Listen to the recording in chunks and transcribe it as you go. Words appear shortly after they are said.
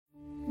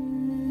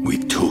We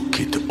took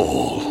it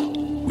all.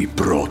 We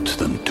brought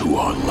them to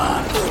our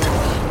land.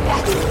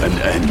 An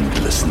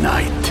endless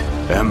night,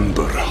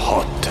 ember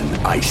hot and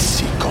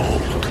icy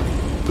cold.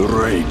 The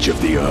rage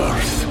of the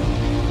earth.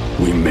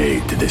 We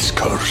made this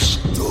curse.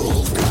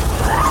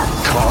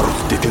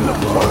 Carved it in the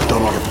blood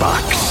on our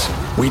backs.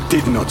 We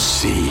did not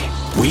see.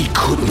 We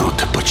could not,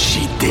 but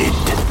she did.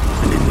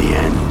 And in the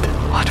end...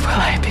 What will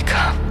I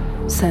become?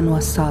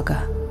 Senua's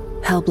Saga.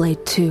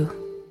 Hellblade 2.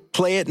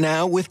 Play it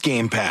now with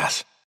Game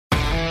Pass.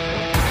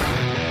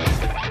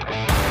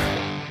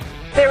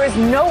 There is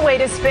no way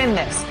to spin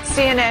this.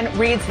 CNN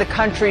reads the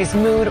country's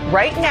mood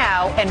right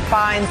now and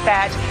finds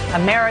that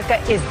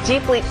America is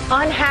deeply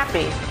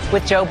unhappy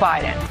with Joe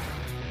Biden.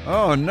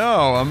 Oh,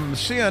 no.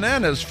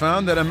 CNN has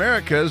found that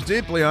America is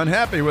deeply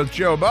unhappy with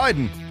Joe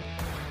Biden.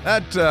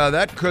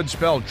 That could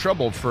spell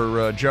trouble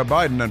for Joe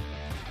Biden.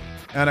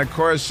 And of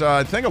course,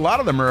 I think a lot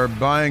of them are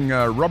buying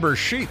rubber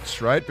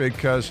sheets, right?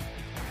 Because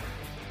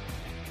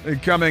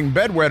becoming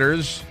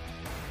bedwetters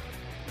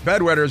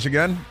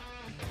again.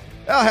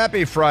 Oh,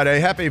 happy Friday.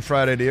 Happy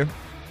Friday to you.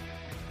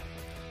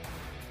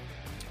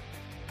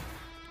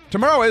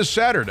 Tomorrow is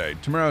Saturday.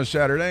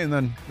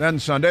 And then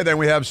Sunday. Then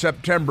we have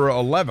September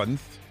 11th,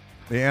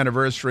 the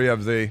anniversary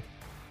of the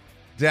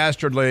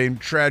dastardly,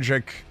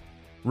 tragic,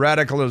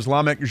 radical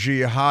Islamic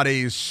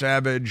jihadi,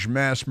 savage,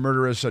 mass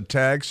murderous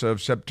attacks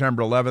of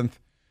September 11th,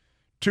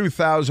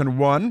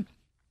 2001.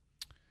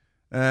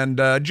 And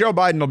Joe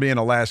Biden will be in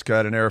Alaska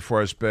at an Air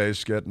Force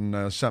base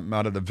getting something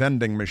out of the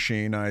vending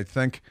machine, I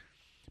think.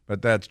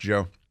 But that's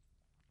Joe.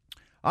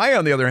 I,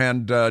 on the other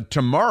hand,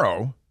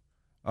 tomorrow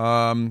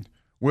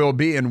will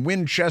be in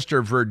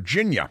Winchester,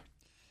 Virginia.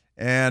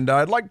 And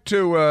I'd like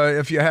to,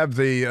 if you have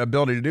the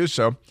ability to do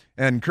so,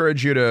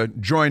 encourage you to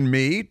join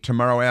me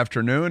tomorrow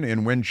afternoon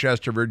in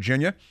Winchester,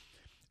 Virginia,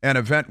 an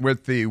event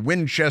with the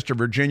Winchester,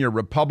 Virginia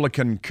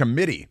Republican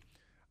Committee,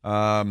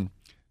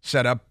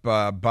 set up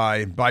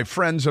by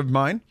friends of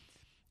mine.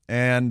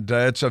 And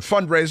it's a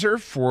fundraiser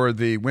for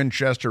the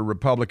Winchester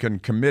Republican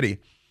Committee.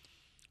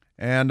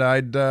 And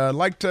I'd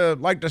like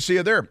to see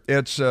you there.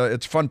 It's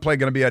fun play.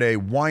 Going to be at a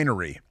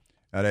winery,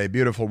 at a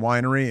beautiful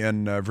winery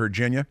in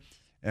Virginia,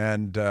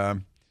 and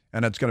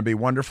it's going to be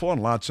wonderful.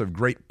 And lots of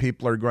great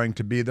people are going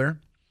to be there,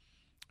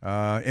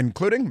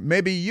 including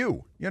maybe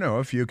you. You know,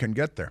 if you can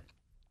get there,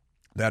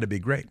 that'd be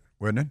great,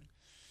 wouldn't it?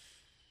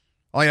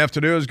 All you have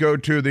to do is go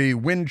to the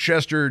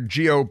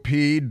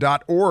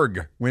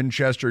WinchesterGOP.org,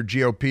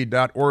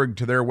 WinchesterGOP.org,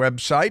 to their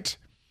website,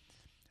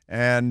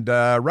 and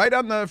right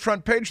on the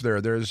front page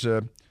there's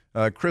a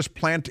Chris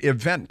Plant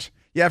event.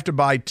 You have to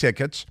buy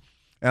tickets,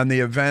 and the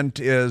event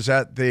is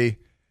at the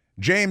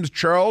James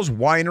Charles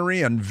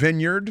Winery and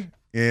Vineyard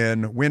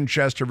in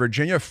Winchester,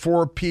 Virginia.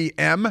 4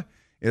 p.m.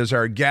 is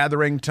our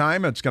gathering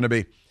time. It's going to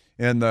be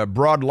in the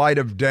broad light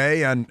of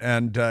day,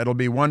 and it'll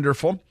be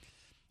wonderful.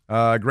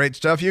 Great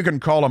stuff. You can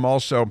call them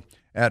also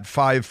at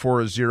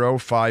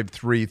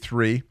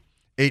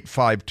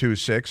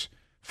 540-533-8526,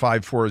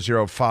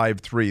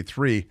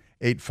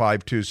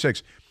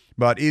 540-533-8526.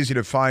 But easy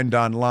to find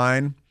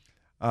online.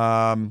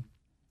 Because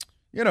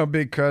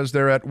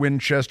they're at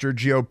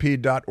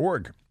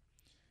WinchesterGOP.org.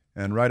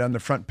 And right on the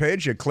front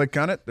page, you click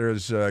on it.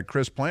 There's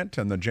Chris Plant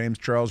and the James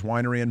Charles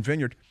Winery and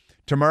Vineyard.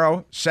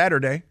 Tomorrow,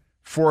 Saturday,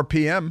 4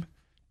 p.m.,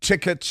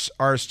 tickets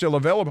are still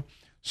available.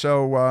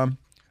 So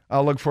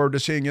I'll look forward to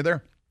seeing you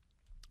there.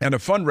 And a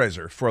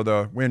fundraiser for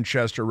the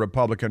Winchester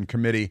Republican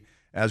Committee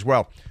as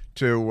well.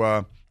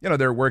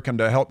 They're working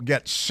to help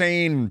get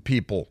sane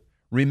people.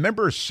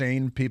 Remember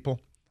sane people?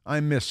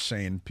 I miss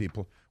sane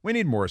people. We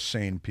need more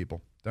sane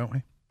people, don't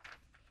we?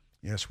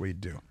 Yes, we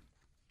do.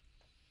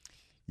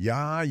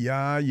 Yeah.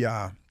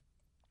 Yeah,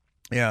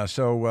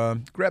 so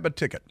grab a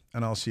ticket,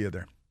 and I'll see you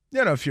there.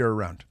 If you're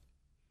around.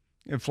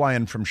 You fly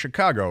in from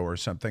Chicago or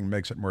something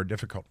makes it more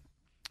difficult,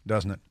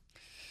 doesn't it?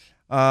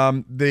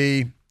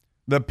 The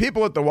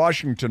people at the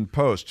Washington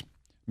Post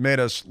made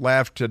us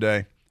laugh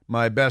today.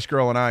 My best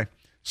girl and I,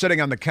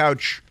 sitting on the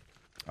couch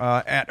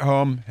at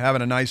home,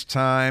 having a nice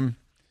time,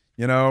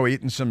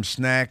 eating some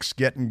snacks,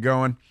 getting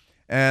going.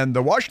 And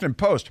the Washington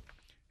Post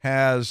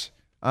has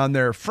on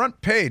their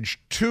front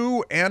page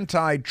 2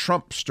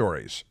 anti-Trump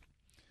stories.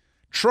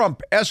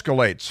 Trump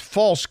escalates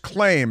false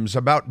claims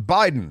about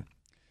Biden.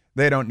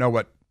 They don't know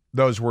what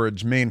those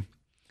words mean.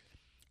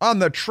 On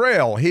the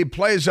trail, he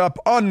plays up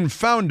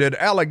unfounded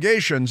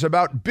allegations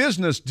about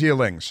business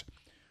dealings.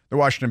 The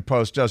Washington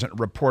Post doesn't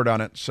report on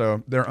it,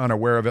 so they're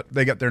unaware of it.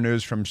 They get their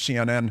news from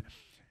CNN,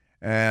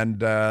 and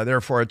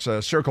therefore it's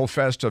a circle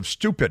fest of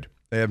stupid.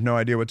 They have no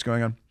idea what's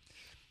going on.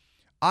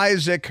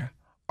 Isaac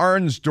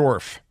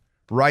Arnsdorf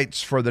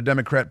writes for the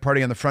Democrat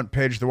Party on the front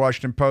page of the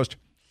Washington Post,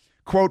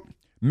 quote,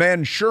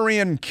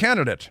 Manchurian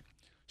candidate,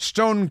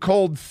 stone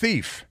cold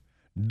thief,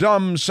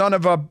 dumb son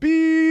of a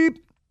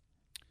beep.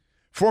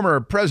 Former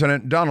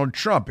President Donald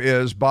Trump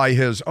is, by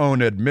his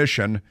own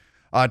admission,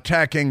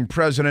 attacking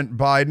President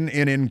Biden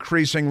in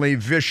increasingly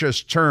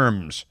vicious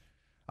terms.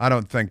 I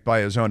don't think by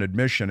his own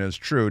admission is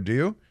true, do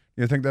you?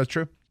 You think that's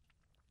true?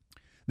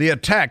 The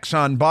attacks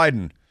on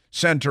Biden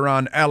center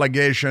on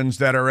allegations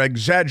that are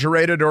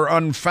exaggerated or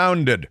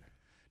unfounded.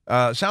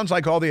 Sounds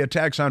like all the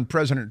attacks on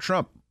President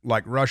Trump,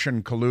 like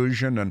Russian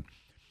collusion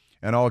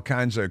and all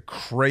kinds of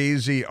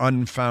crazy,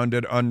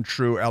 unfounded,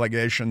 untrue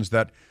allegations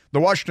that the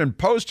Washington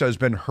Post has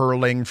been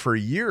hurling for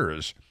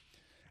years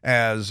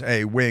as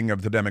a wing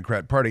of the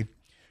Democrat Party,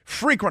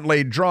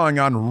 frequently drawing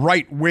on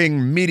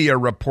right-wing media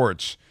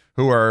reports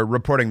who are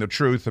reporting the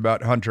truth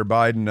about Hunter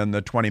Biden and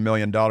the $20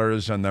 million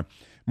and the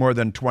more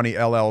than 20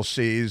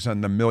 LLCs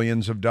and the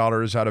millions of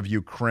dollars out of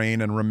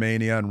Ukraine and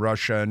Romania and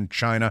Russia and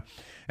China,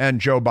 and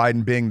Joe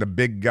Biden being the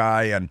big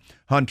guy and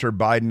Hunter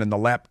Biden and the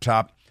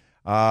laptop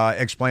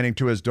explaining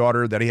to his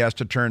daughter that he has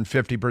to turn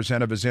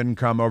 50% of his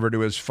income over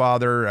to his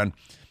father.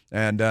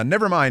 And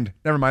never mind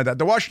that.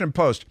 The Washington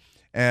Post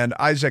and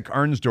Isaac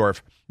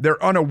Arnsdorf,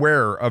 they're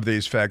unaware of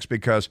these facts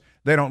because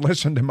they don't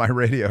listen to my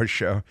radio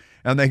show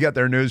and they get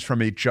their news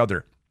from each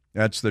other.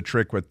 That's the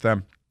trick with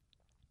them.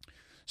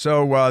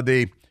 So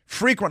the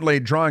frequently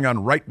drawing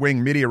on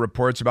right-wing media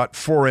reports about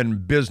foreign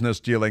business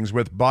dealings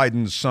with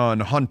Biden's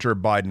son, Hunter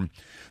Biden,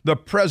 the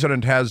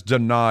president has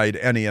denied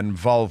any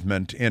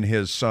involvement in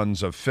his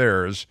son's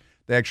affairs.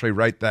 They actually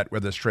write that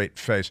with a straight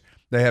face.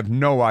 They have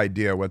no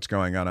idea what's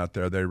going on out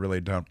there. They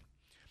really don't.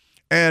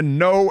 And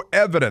no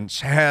evidence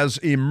has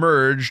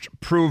emerged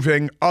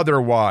proving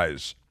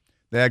otherwise.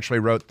 They actually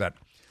wrote that.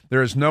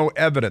 There is no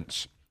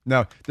evidence.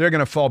 Now, they're going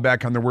to fall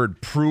back on the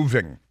word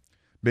proving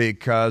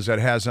because it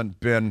hasn't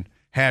been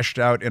hashed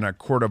out in a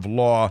court of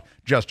law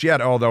just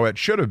yet, although it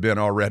should have been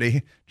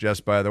already,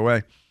 just by the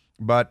way.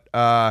 But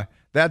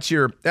that's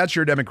your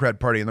Democrat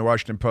Party in the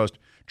Washington Post.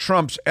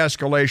 Trump's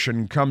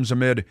escalation comes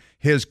amid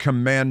his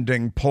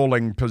commanding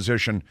polling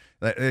position.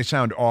 They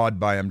sound awed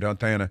by him, don't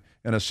they,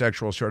 in a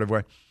sexual sort of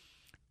way.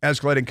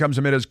 Escalating comes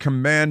amid his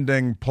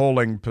commanding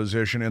polling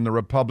position in the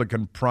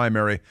Republican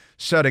primary,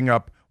 setting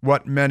up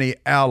what many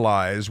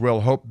allies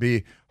will hope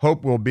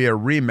will be a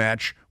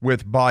rematch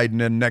with Biden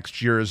in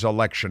next year's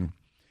election,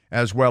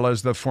 as well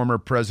as the former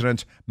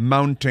president's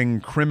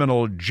mounting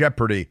criminal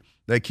jeopardy.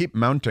 They keep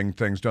mounting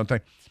things, don't they?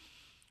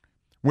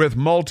 With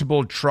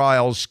multiple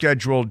trials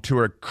scheduled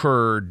to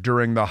occur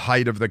during the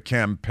height of the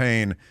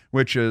campaign,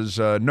 which is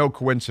no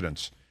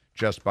coincidence,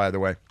 just by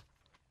the way.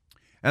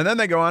 And then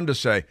they go on to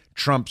say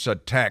Trump's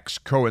attacks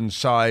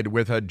coincide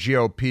with a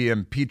GOP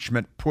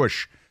impeachment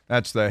push.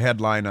 That's the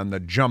headline on The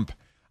Jump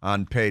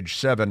on page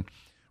 7,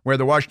 where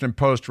the Washington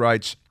Post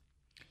writes,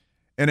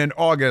 in an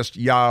August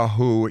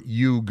Yahoo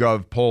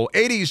YouGov poll,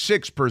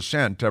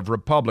 86% of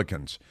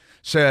Republicans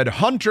said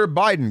Hunter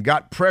Biden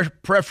got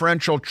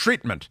preferential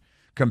treatment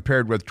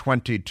compared with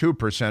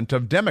 22%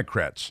 of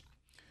Democrats.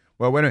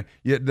 Well,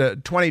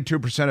 the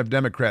 22% of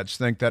Democrats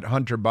think that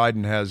Hunter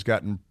Biden has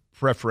gotten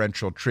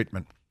preferential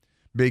treatment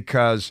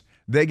because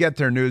they get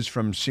their news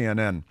from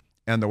CNN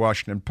and the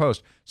Washington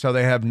Post, so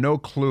they have no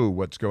clue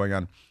what's going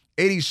on.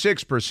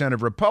 86%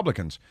 of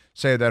Republicans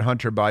say that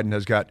Hunter Biden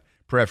has got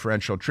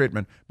preferential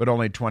treatment, but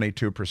only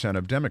 22%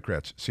 of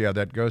Democrats. See how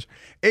that goes?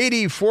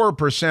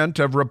 84%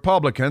 of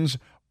Republicans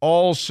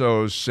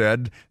also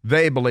said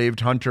they believed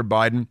Hunter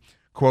Biden,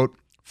 quote,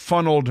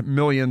 funneled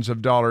millions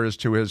of dollars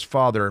to his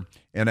father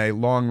in a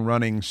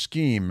long-running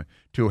scheme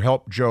to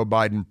help Joe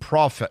Biden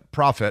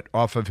profit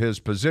off of his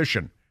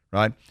position,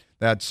 right?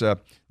 That's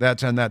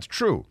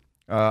true.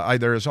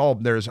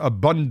 There's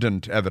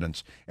abundant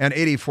evidence, and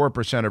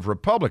 84% of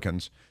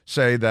Republicans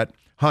say that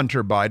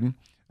Hunter Biden,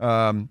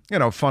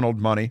 funneled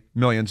money,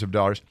 millions of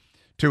dollars,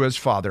 to his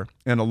father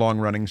in a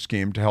long-running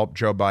scheme to help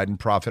Joe Biden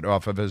profit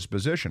off of his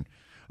position.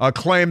 A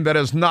claim that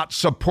is not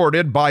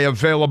supported by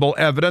available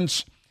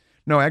evidence.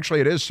 No, actually,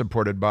 it is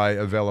supported by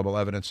available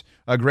evidence,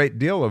 a great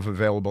deal of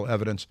available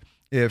evidence.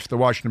 If the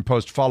Washington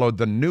Post followed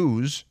the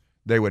news,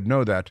 they would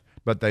know that,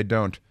 but they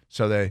don't,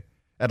 so they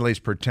at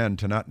least pretend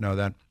to not know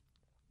that.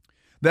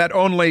 That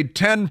only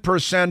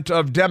 10%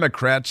 of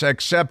Democrats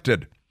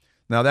accepted.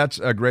 Now, that's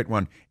a great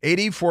one.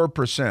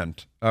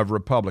 84% of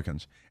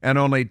Republicans and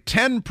only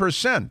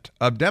 10%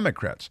 of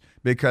Democrats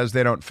because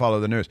they don't follow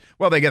the news.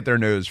 Well, they get their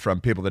news from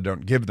people that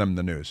don't give them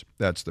the news.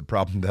 That's the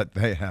problem that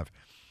they have.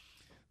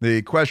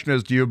 The question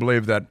is, do you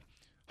believe that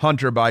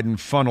Hunter Biden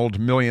funneled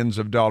millions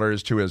of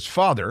dollars to his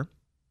father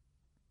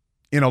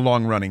in a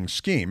long-running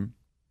scheme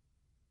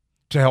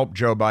to help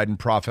Joe Biden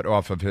profit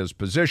off of his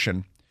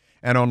position,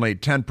 and only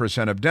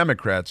 10% of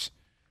Democrats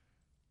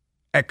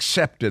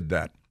accepted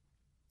that,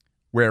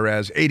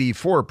 whereas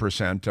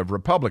 84% of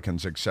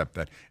Republicans accept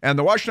that. And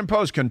the Washington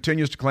Post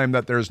continues to claim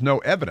that there's no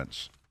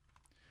evidence,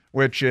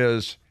 which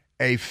is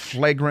a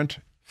flagrant,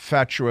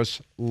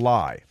 fatuous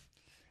lie,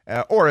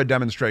 or a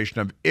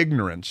demonstration of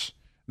ignorance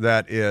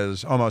that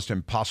is almost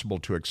impossible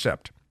to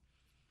accept.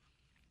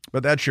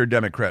 But that's your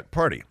Democrat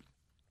Party.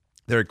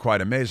 They're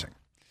quite amazing.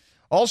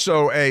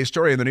 Also, a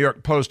story in the New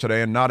York Post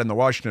today, and not in the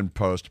Washington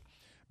Post,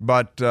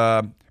 but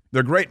the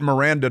great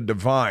Miranda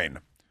Devine,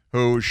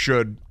 who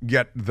should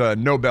get the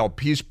Nobel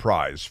Peace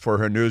Prize for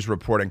her news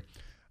reporting,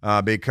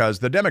 because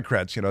the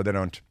Democrats,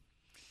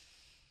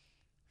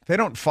 they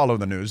don't follow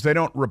the news. They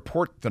don't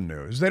report the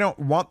news. They don't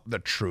want the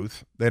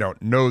truth. They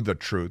don't know the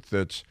truth.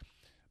 It's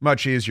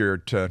much easier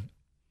to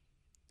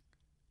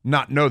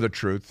not know the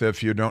truth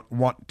if you don't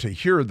want to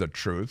hear the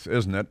truth,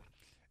 isn't it?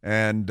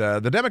 And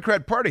the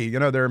Democrat Party,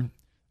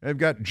 they've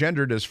got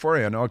gender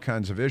dysphoria and all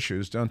kinds of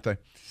issues, don't they?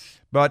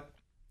 But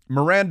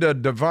Miranda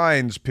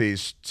Devine's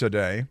piece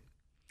today,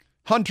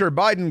 Hunter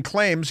Biden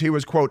claims he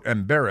was, quote,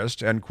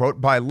 embarrassed, end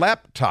quote, by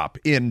laptop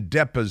in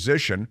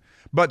deposition,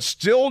 but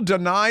still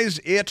denies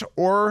it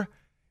or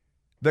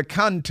the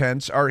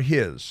contents are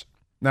his.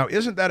 Now,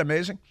 isn't that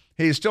amazing?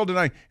 He's still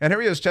denying. And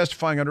here he is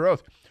testifying under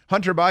oath.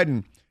 Hunter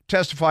Biden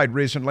testified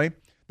recently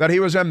that he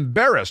was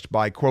embarrassed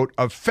by, quote,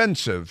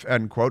 offensive,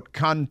 end quote,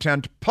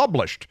 content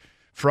published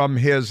from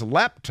his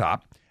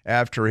laptop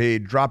after he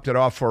dropped it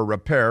off for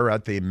repair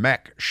at the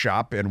Mac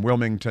shop in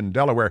Wilmington,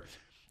 Delaware,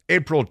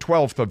 April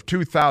 12th of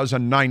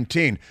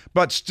 2019,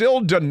 but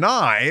still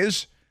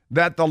denies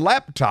that the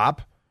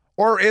laptop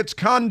or its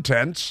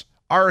contents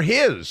are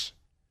his.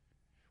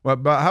 Well,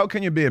 but how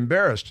can you be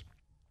embarrassed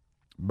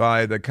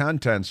by the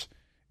contents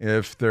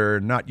if they're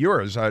not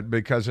yours?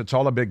 Because it's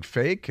all a big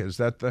fake? Is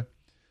that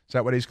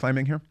what he's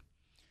claiming here?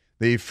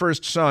 The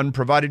first son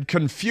provided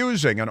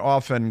confusing and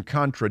often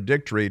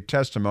contradictory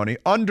testimony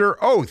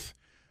under oath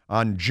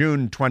on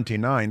June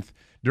 29th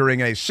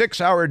during a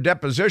 6-hour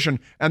deposition,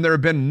 and there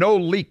have been no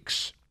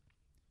leaks.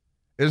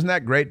 Isn't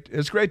that great?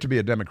 It's great to be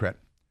a Democrat.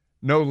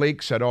 No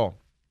leaks at all.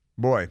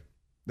 Boy,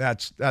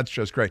 that's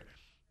just great.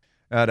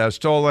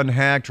 Stolen,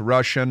 hacked,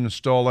 Russian,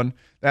 stolen.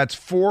 That's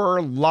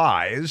 4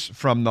 lies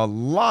from the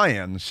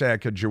lion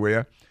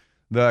Sacagawea,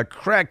 the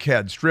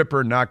crackhead,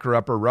 stripper,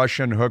 knocker-upper,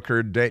 Russian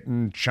hooker,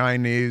 Dayton,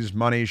 Chinese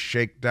money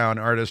shakedown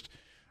artist,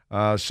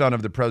 son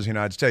of the President of the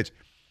United States.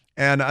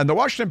 And the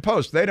Washington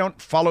Post, they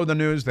don't follow the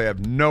news. They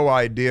have no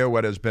idea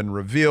what has been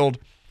revealed.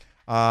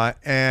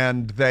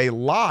 And they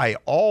lie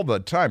all the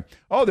time.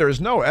 Oh, there is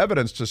no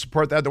evidence to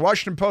support that. The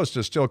Washington Post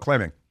is still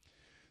claiming.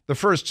 The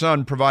first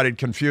son provided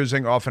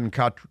confusing, often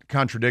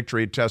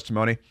contradictory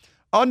testimony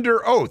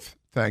under oath,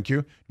 thank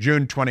you,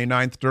 June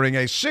 29th, during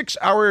a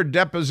 6-hour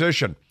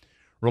deposition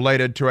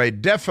related to a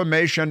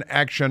defamation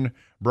action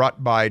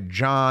brought by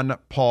John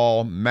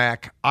Paul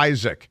Mac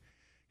Isaac.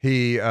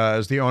 He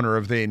is the owner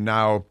of the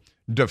now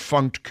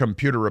defunct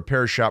computer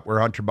repair shop where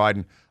Hunter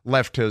Biden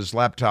left his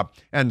laptop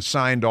and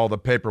signed all the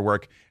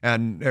paperwork.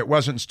 And it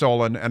wasn't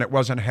stolen, and it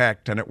wasn't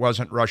hacked, and it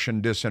wasn't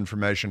Russian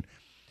disinformation.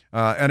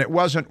 And it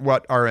wasn't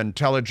what our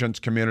intelligence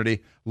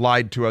community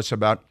lied to us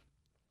about.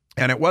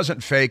 And it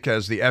wasn't fake,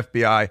 as the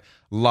FBI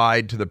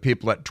lied to the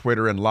people at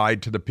Twitter and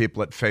lied to the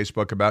people at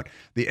Facebook about.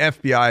 The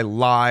FBI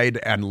lied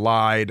and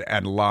lied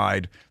and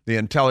lied. The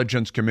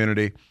intelligence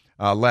community,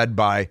 led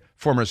by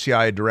former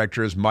CIA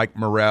directors Mike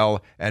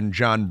Morrell and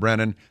John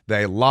Brennan,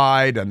 they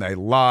lied and they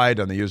lied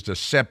and they used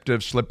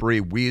deceptive, slippery,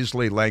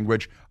 Weasley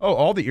language. Oh,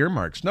 all the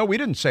earmarks. No, we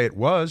didn't say it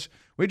was.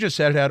 We just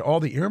said it had all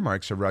the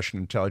earmarks of Russian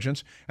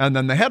intelligence. And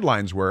then the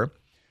headlines were,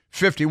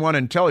 51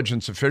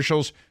 intelligence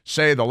officials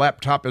say the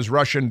laptop is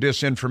Russian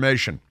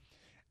disinformation.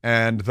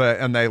 And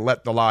they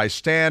let the lie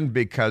stand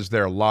because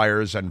they're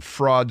liars and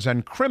frauds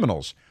and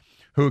criminals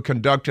who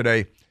conducted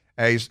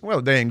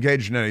they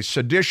engaged in a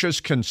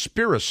seditious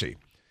conspiracy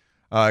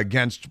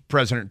against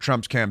President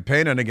Trump's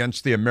campaign and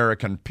against the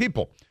American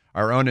people.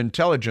 Our own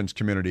intelligence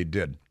community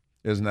did.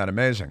 Isn't that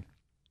amazing?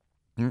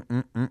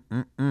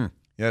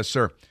 Yes,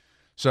 sir.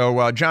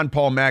 So John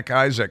Paul Mac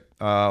Isaac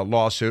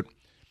lawsuit,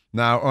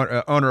 now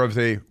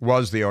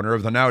was the owner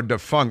of the now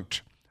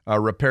defunct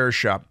repair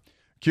shop,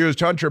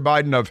 accused Hunter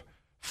Biden of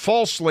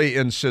falsely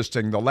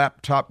insisting the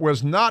laptop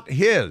was not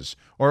his,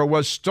 or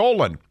was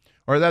stolen,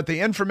 or that the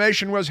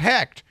information was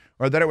hacked,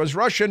 or that it was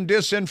Russian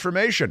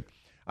disinformation.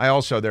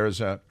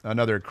 There's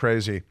another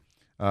crazy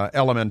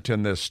element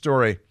in this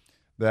story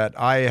that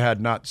I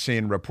had not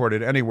seen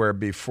reported anywhere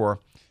before,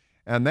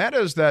 and that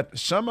is that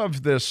some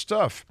of this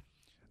stuff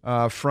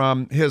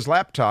from his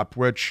laptop,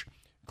 which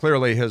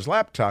clearly his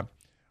laptop,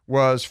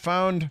 was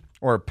found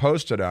or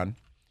posted on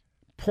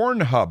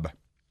Pornhub,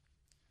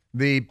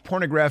 the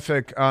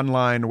pornographic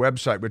online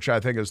website, which I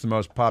think is the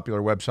most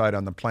popular website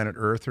on the planet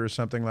Earth or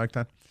something like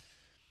that.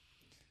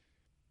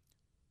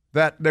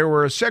 That there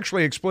were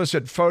sexually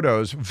explicit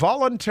photos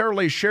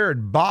voluntarily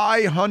shared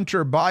by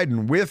Hunter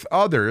Biden with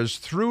others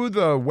through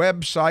the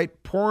website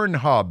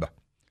Pornhub.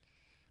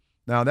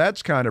 Now,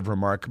 that's kind of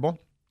remarkable.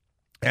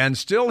 And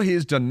still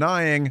he's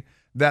denying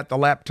that the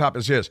laptop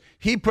is his.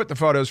 He put the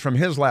photos from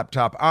his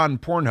laptop on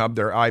Pornhub,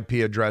 their IP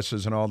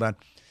addresses and all that,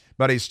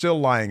 but he's still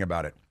lying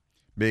about it.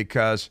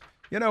 Because,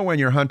 when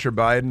you're Hunter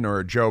Biden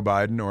or Joe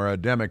Biden or a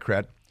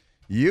Democrat,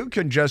 you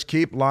can just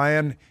keep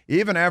lying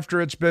even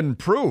after it's been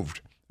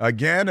proved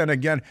again and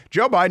again.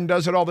 Joe Biden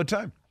does it all the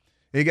time.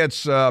 He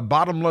gets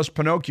bottomless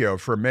Pinocchio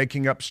for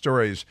making up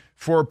stories,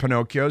 4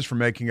 Pinocchios for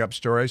making up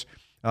stories,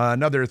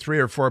 another 3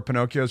 or 4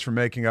 Pinocchios for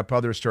making up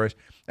other stories,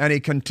 and he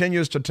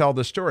continues to tell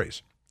the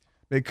stories.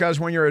 Because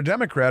when you're a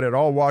Democrat, it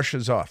all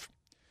washes off.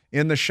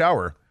 In the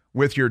shower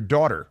with your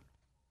daughter,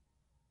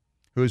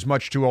 who's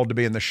much too old to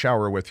be in the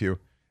shower with you,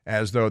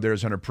 as though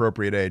there's an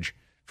appropriate age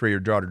for your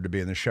daughter to be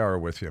in the shower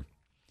with you.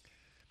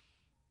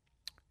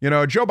 You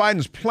know, Joe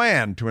Biden's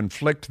plan to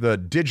inflict the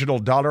digital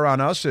dollar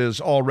on us is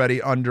already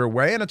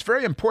underway, and it's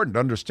very important to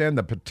understand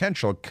the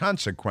potential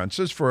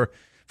consequences for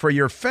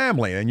your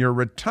family and your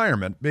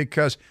retirement,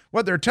 because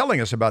what they're telling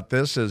us about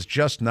this is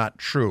just not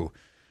true.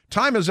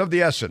 Time is of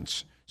the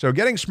essence, so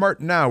getting smart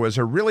now is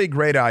a really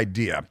great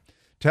idea.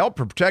 To help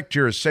protect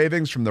your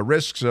savings from the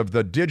risks of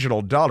the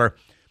digital dollar,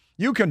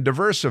 you can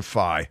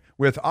diversify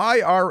with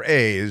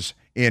IRAs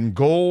in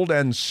gold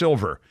and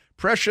silver.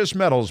 Precious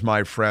metals,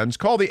 my friends.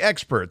 Call the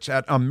experts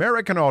at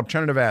American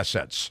Alternative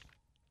Assets.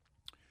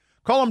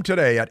 Call them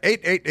today at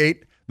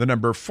 888, the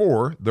number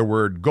 4, the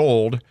word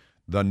gold,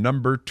 the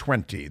number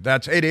 20.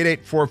 That's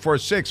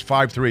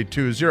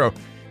 888-446-5320.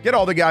 Get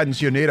all the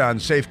guidance you need on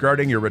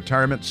safeguarding your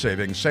retirement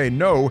savings. Say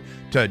no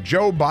to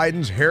Joe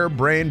Biden's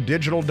harebrained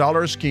digital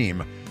dollar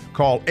scheme.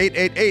 Call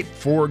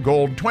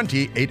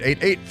 888-4GOLD20,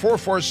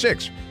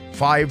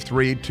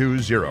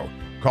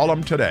 888-446-5320. Call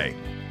them today.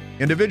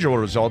 Individual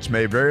results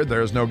may vary.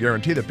 There is no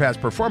guarantee that past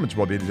performance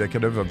will be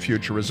indicative of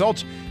future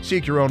results.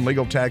 Seek your own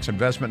legal, tax,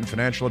 investment, and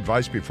financial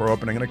advice before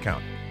opening an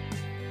account.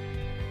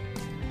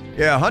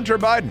 Yeah, Hunter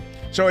Biden.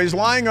 So he's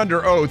lying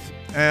under oath,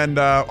 and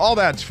all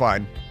that's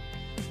fine.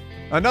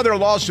 Another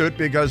lawsuit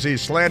because he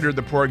slandered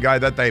the poor guy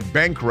that they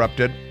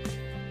bankrupted.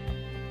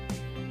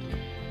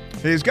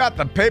 He's got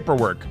the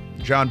paperwork,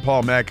 John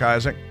Paul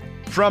MacIsaac,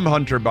 from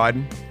Hunter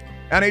Biden,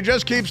 and he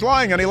just keeps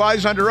lying, and he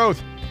lies under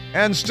oath.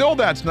 And still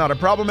that's not a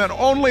problem, and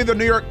only the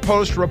New York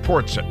Post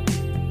reports it.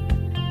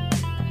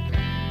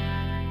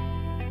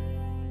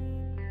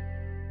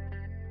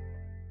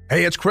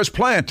 Hey, it's Chris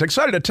Plant,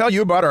 excited to tell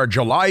you about our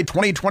July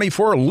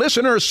 2024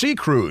 Listener Sea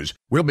Cruise.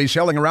 We'll be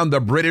sailing around the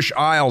British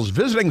Isles,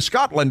 visiting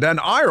Scotland and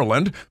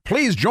Ireland.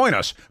 Please join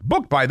us.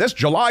 Book by this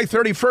July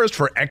 31st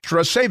for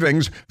extra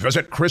savings.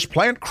 Visit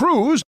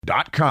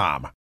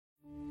ChrisPlantCruise.com.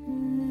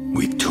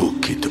 We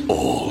took it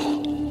all.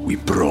 We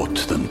brought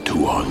them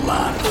to our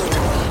land.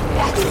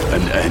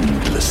 An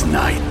endless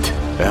night,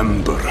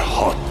 ember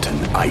hot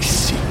and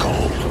icy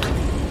cold.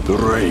 The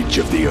rage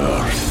of the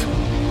earth.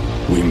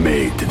 We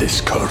made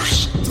this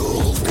curse.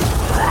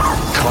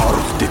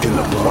 Carved it in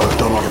the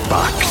blood on our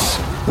backs.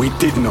 We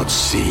did not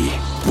see.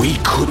 We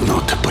could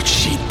not, but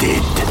she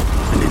did.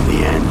 And in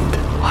the end...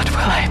 What will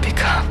I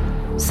become?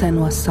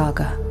 Senua's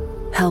Saga.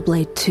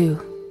 Hellblade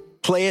 2.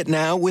 Play it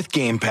now with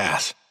Game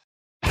Pass.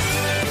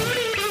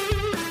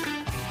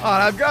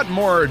 I've got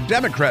more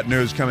Democrat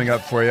news coming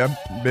up for you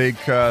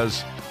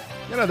because,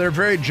 you know, they're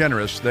very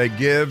generous. They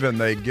give and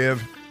they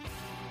give.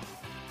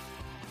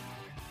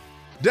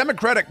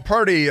 Democratic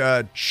Party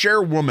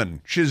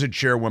chairwoman. She's a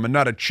chairwoman,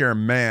 not a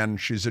chairman.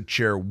 She's a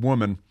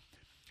chairwoman.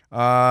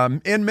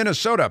 In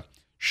Minnesota,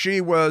 she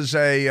was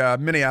a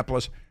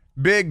Minneapolis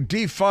big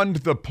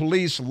defund the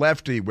police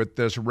lefty with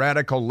this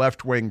radical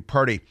left-wing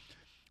party.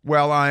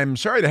 Well, I'm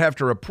sorry to have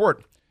to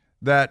report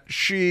that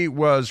she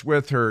was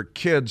with her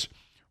kids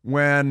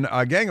when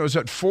a gang, it was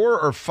at 4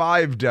 or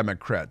 5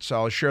 Democrats,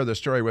 I'll share the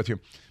story with you,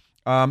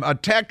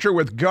 attacked her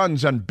with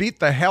guns and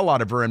beat the hell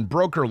out of her and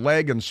broke her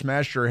leg and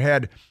smashed her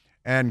head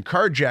and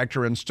carjacked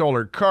her and stole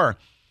her car.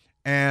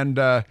 And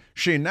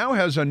she now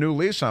has a new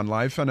lease on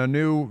life and a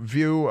new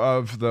view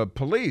of the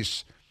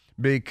police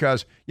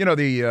because, you know,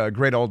 the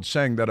great old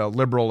saying that a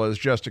liberal is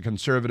just a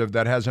conservative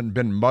that hasn't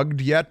been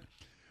mugged yet.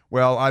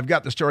 Well, I've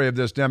got the story of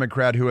this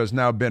Democrat who has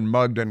now been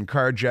mugged and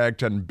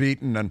carjacked and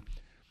beaten and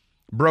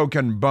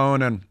broken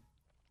bone,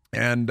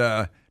 and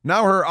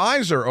now her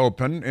eyes are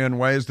open in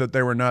ways that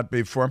they were not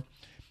before.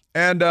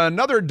 And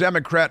another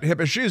Democrat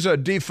hippie, she's a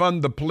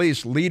defund the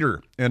police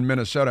leader in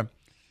Minnesota.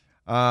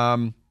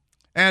 And,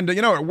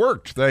 you know, it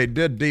worked. They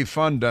did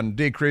defund and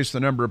decrease the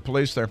number of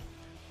police there.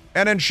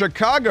 And in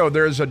Chicago,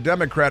 there's a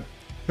Democrat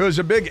who's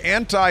a big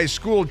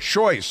anti-school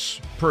choice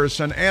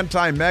person,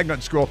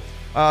 anti-magnet school,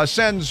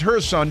 sends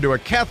her son to a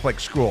Catholic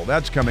school.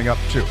 That's coming up,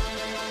 too.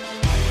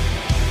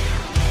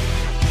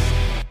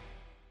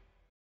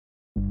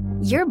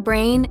 Your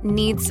brain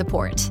needs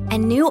support,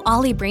 and new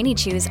Ollie Brainy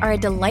Chews are a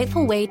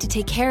delightful way to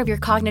take care of your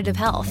cognitive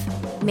health.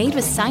 Made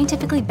with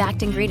scientifically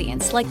backed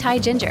ingredients like Thai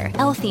ginger,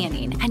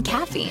 L-theanine, and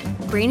caffeine,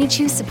 Brainy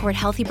Chews support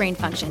healthy brain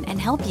function and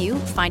help you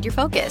find your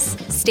focus,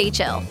 stay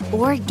chill,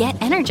 or get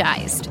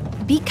energized.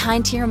 Be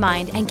kind to your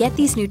mind and get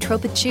these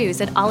nootropic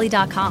chews at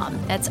ollie.com.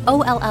 That's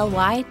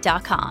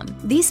OLLY.com.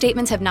 These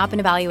statements have not been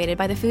evaluated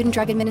by the Food and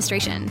Drug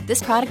Administration.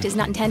 This product is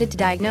not intended to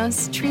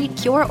diagnose, treat,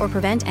 cure, or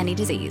prevent any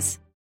disease.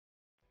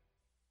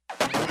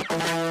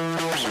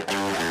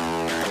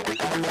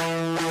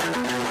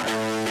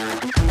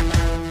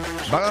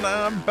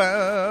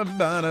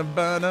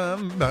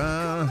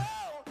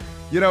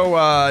 You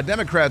know,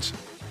 Democrats,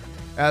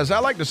 as I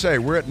like to say,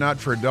 were it not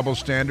for double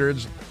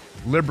standards,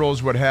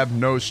 liberals would have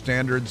no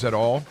standards at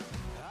all.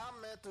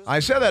 I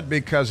say that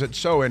because it's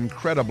so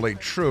incredibly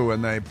true,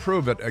 and they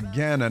prove it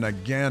again and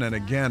again and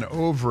again,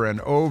 over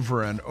and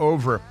over and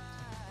over.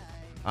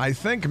 I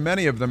think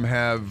many of them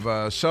have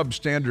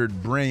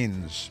substandard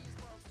brains,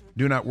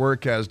 do not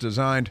work as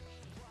designed.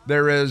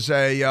 There is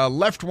a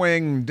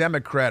left-wing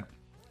Democrat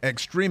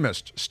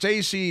extremist,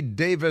 Stacey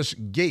Davis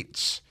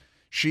Gates.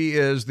 She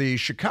is the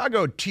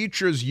Chicago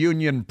Teachers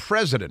Union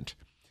president,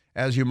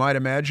 as you might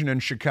imagine, in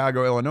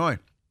Chicago, Illinois.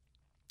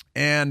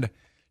 And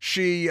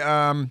she,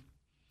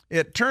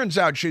 it turns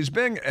out she's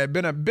been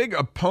a big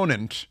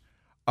opponent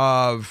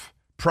of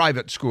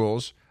private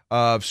schools,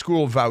 of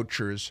school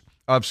vouchers,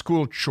 of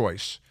school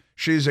choice.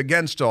 She's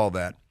against all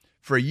that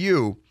for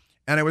you.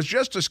 And it was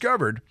just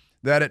discovered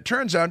that it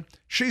turns out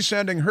she's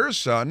sending her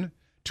son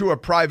to a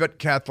private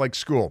Catholic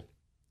school.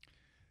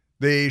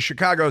 The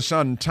Chicago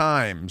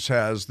Sun-Times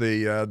has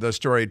the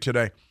story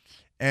today.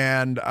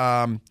 And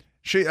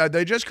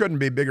they just couldn't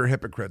be bigger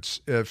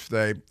hypocrites if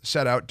they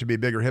set out to be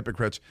bigger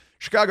hypocrites.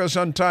 Chicago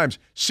Sun-Times,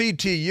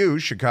 CTU,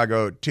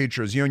 Chicago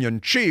Teachers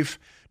Union chief,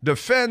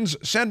 defends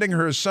sending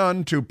her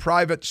son to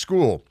private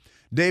school.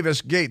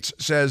 Davis Gates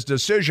says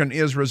decision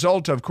is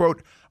result of,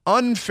 quote,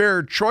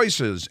 unfair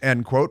choices,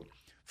 end quote,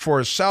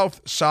 for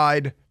South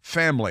Side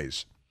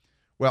families.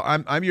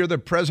 Well, you're the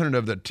president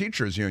of the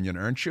Teachers Union,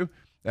 aren't you?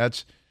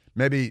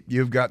 Maybe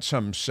you've got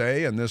some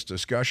say in this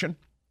discussion.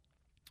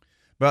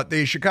 But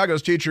the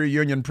Chicago's Teacher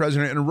Union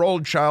president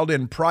enrolled child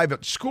in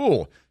private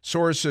school.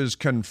 Sources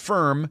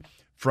confirm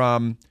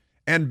from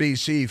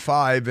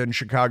NBC5 in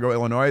Chicago,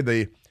 Illinois,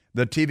 the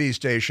TV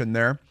station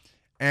there.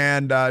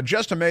 And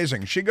just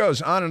amazing. She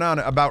goes on and on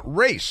about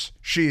race.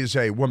 She's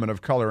a woman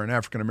of color, an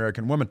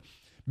African-American woman,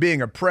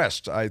 being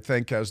oppressed, I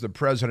think, as the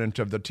president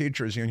of the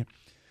Teachers Union.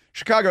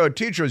 Chicago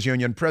Teachers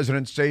Union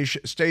President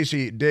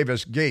Stacey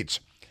Davis Gates,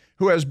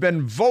 who has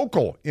been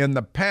vocal in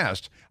the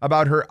past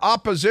about her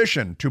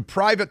opposition to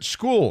private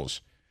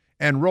schools,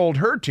 enrolled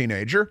her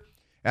teenager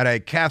at a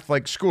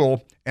Catholic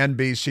school,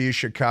 NBC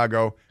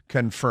Chicago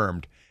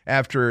confirmed.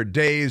 After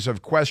days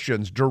of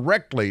questions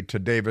directly to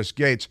Davis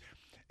Gates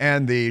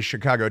and the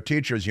Chicago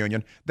Teachers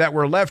Union that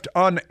were left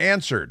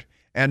unanswered,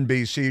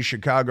 NBC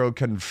Chicago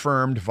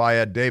confirmed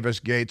via Davis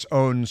Gates'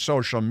 own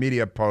social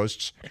media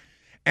posts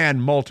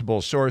and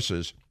multiple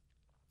sources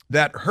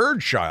that her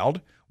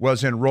child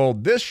was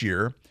enrolled this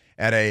year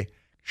at a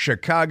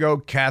Chicago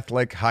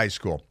Catholic high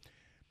school.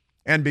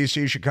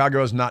 NBC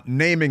Chicago is not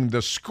naming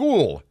the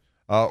school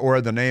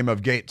or the name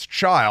of Gates'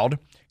 child.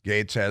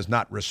 Gates has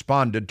not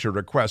responded to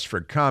requests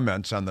for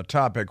comments on the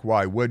topic.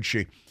 Why would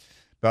she?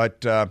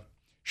 But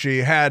she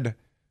had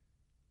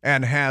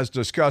and has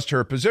discussed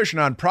her position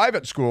on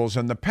private schools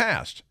in the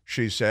past.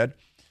 She said,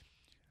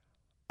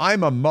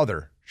 I'm a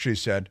mother, she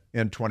said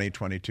in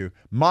 2022.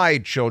 My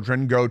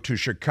children go to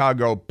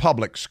Chicago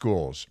public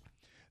schools.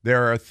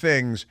 There are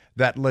things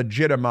that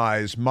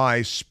legitimize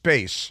my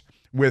space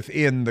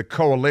within the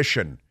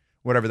coalition,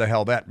 whatever the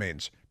hell that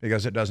means,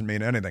 because it doesn't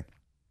mean anything.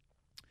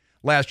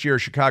 Last year,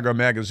 Chicago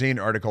Magazine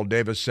article,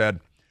 Davis said,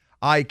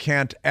 I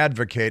can't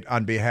advocate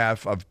on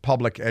behalf of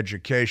public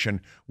education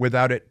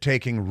without it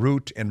taking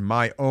root in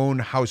my own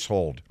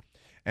household.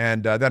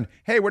 And then,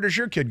 hey, where does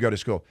your kid go to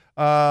school?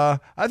 I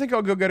think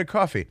I'll go get a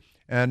coffee.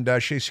 And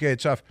she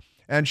skates off.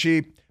 And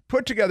she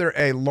put together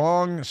a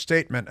long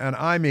statement, and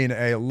I mean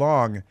a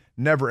long,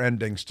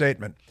 never-ending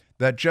statement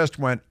that just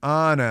went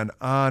on and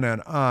on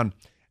and on.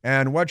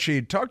 And what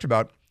she talked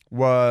about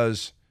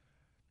was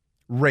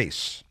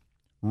race.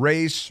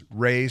 Race,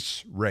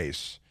 race,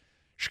 race.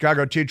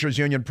 Chicago Teachers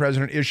Union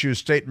president issues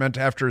statement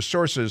after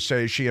sources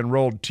say she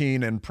enrolled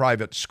teen in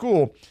private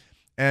school.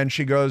 And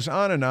she goes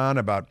on and on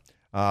about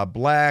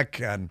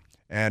black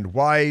and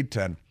white,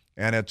 and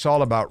it's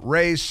all about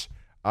race.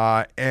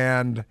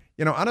 And,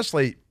 you know,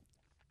 honestly,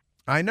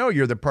 I know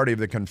you're the party of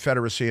the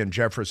Confederacy and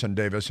Jefferson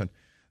Davis and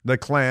the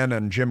Klan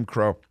and Jim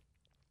Crow.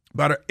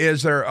 But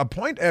is there a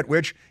point at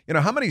which, you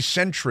know, how many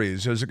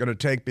centuries is it going to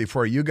take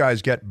before you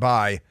guys get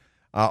by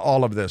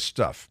all of this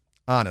stuff?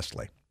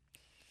 Honestly.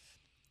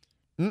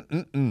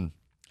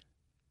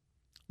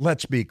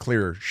 Let's be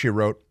clear, she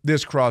wrote.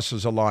 This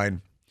crosses a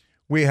line.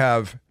 We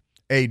have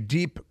a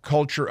deep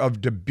culture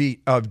of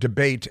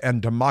debate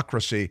and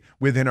democracy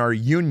within our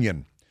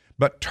union,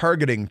 but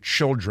targeting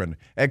children,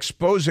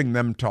 exposing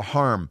them to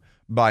harm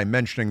by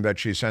mentioning that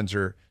she sends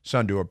her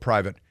son to a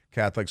private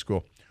Catholic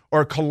school,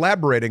 or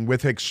collaborating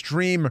with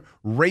extreme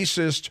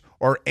racist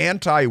or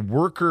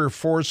anti-worker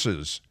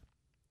forces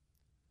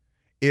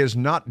is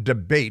not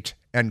debate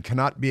and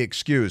cannot be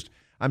excused.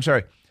 I'm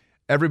sorry,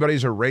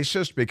 everybody's a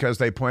racist because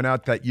they point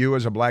out that you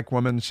as a black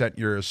woman sent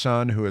your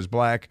son who is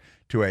black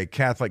to a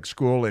Catholic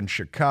school in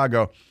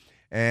Chicago,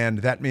 and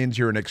that means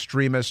you're an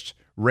extremist,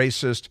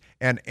 racist,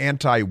 and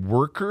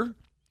anti-worker?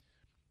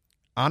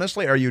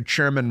 Honestly, are you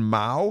Chairman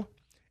Mao?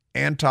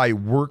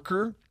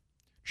 Anti-worker?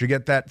 Did you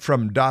get that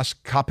from Das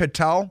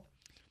Kapital?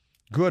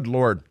 Good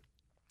Lord.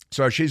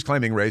 So she's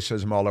claiming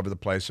racism all over the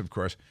place, of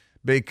course,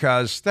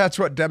 because that's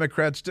what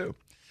Democrats do,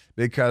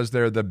 because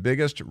they're the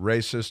biggest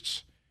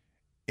racists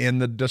in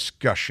the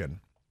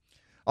discussion.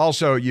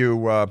 Also,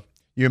 you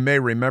may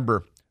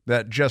remember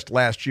that just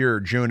last year,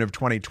 June of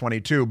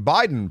 2022,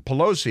 Biden,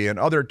 Pelosi, and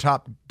other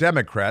top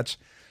Democrats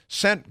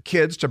sent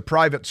kids to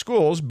private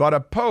schools but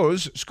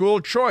oppose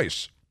school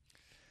choice.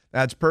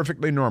 That's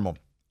perfectly normal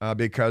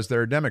because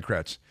they're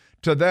Democrats.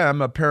 To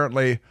them,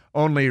 apparently,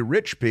 only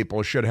rich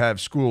people should have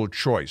school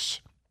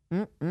choice.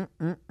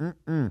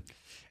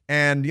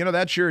 And,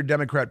 that's your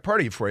Democrat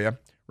Party for you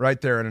right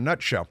there in a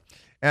nutshell.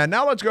 And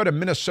now let's go to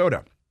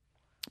Minnesota,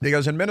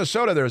 because in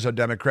Minnesota there's a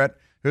Democrat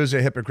who's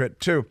a hypocrite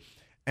too.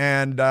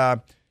 And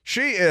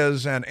she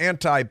is an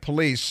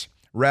anti-police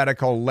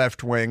radical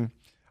left-wing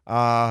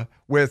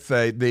with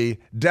the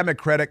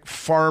Democratic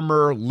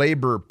Farmer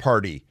Labor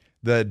Party,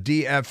 the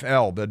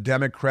DFL, the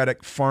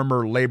Democratic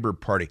Farmer Labor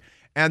Party.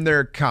 And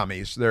they're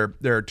commies.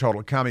 They're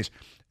total commies.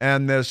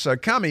 And this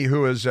commie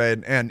who is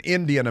an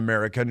Indian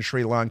American,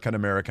 Sri Lankan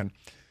American,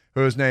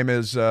 whose name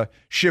is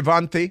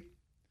Shivanthi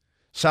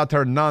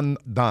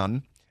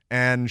Satharanandan,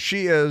 and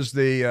she is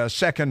the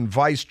second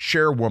vice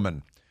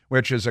chairwoman,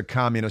 which is a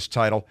communist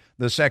title,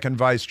 the second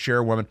vice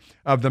chairwoman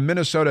of the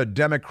Minnesota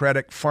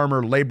Democratic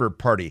Farmer Labor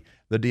Party,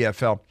 the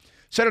DFL,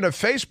 said in a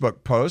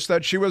Facebook post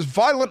that she was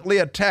violently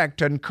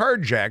attacked and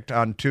carjacked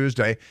on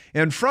Tuesday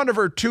in front of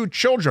her 2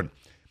 children.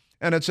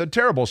 And it's a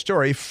terrible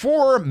story.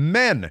 4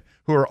 men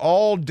who are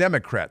all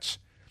Democrats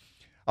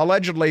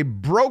allegedly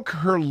broke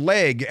her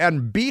leg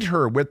and beat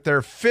her with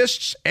their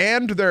fists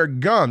and their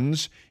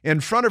guns in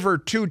front of her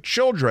 2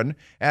 children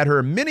at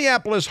her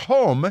Minneapolis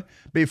home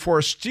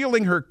before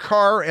stealing her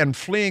car and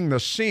fleeing the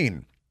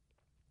scene.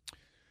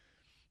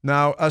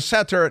 Now,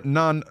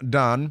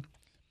 Satharanandan,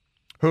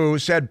 who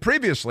said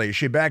previously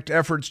she backed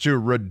efforts to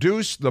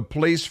reduce the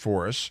police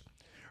force,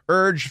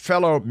 urged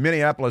fellow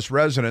Minneapolis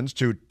residents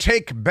to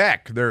take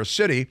back their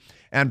city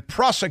and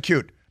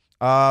prosecute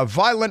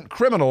violent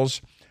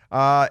criminals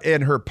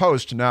in her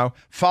post now,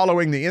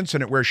 following the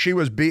incident where she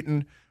was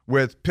beaten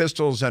with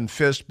pistols and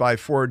fists by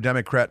 4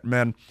 Democrat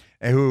men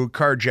who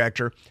carjacked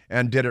her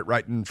and did it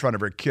right in front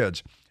of her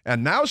kids.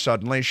 And now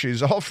suddenly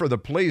she's all for the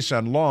police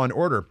and law and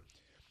order.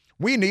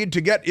 We need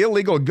to get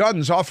illegal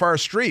guns off our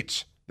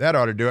streets. That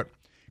ought to do it.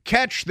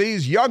 Catch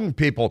these young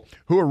people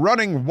who are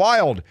running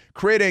wild,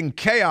 creating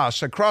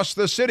chaos across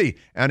the city.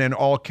 And in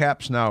all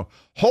caps now,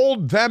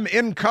 hold them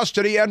in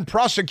custody and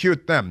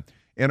prosecute them,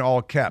 in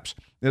all caps.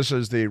 This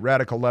is the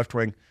radical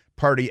left-wing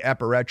party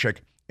apparatchik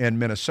in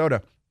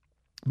Minnesota.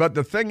 But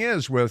the thing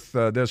is with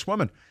this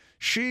woman,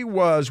 she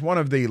was one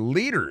of the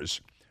leaders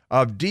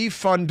of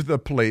defund the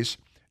police,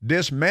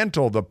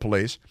 dismantle the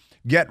police,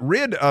 get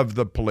rid of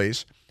the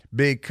police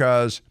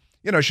because,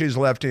 she's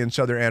lefty and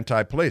so they're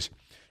anti-police.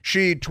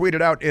 She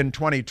tweeted out in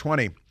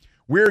 2020,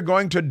 "We're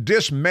going to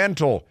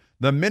dismantle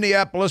the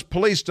Minneapolis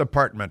Police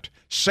Department.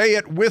 Say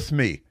it with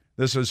me."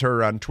 This is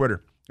her on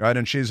Twitter, right?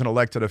 And she's an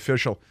elected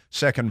official,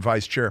 second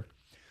vice chair.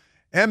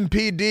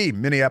 MPD,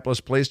 Minneapolis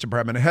Police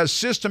Department, has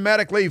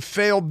systematically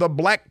failed the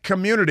black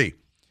community.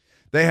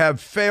 They have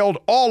failed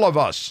all of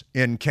us,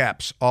 in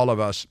caps, all of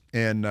us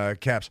in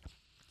caps.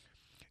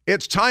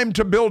 It's time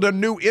to build a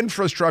new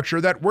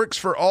infrastructure that works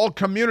for all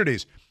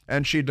communities.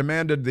 And she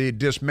demanded the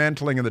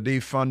dismantling and the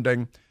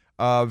defunding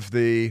of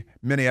the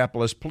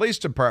Minneapolis Police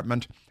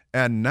Department.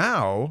 And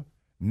now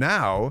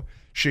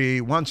she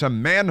wants a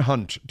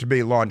manhunt to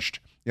be launched.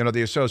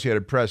 The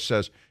Associated Press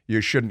says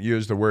you shouldn't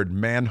use the word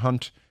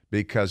manhunt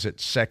because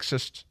it's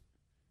sexist.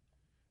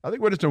 I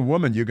think when it's a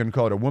woman, you can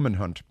call it a woman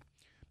hunt.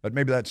 But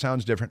maybe that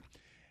sounds different.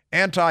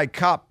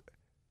 Anti-cop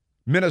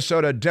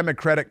Minnesota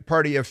Democratic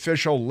Party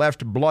official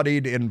left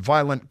bloodied in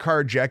violent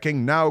carjacking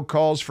now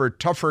calls for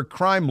tougher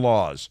crime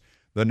laws,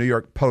 the New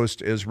York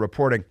Post is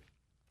reporting.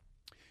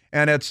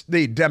 And it's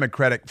the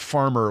Democratic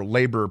Farmer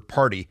Labor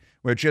Party,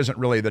 which isn't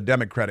really the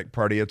Democratic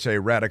Party. It's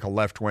a radical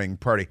left-wing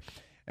party.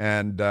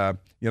 And,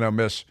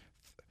 Miss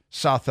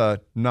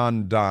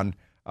Satharanandan,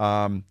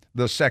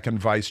 the second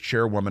vice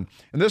chairwoman.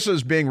 And this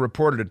is being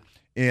reported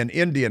in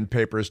Indian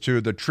papers too,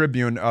 the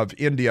Tribune of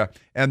India,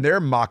 and they're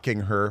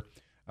mocking her.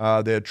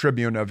 The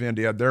Tribune of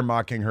India, they're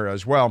mocking her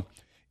as well.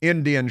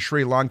 Indian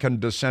Sri Lankan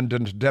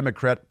descendant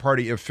Democrat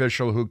Party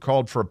official who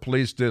called for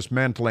police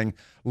dismantling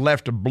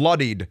left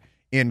bloodied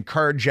in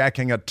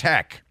carjacking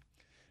attack.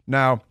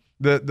 Now,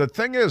 the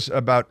thing is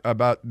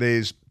about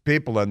these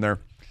people and their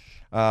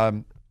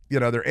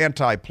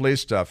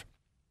anti-police stuff.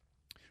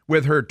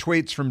 With her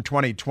tweets from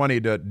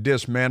 2020 to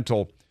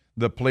dismantle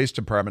the police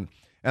department.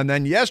 And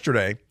then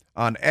yesterday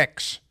on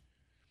X,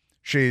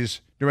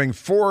 she's doing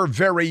 4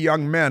 very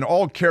young men,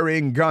 all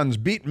carrying guns,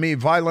 beat me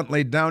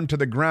violently down to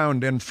the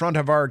ground in front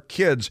of our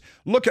kids.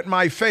 Look at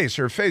my face.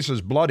 Her face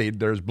is bloodied.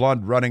 There's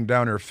blood running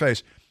down her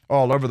face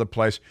all over the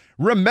place.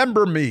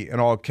 Remember me, in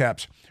all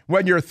caps,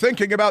 when you're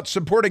thinking about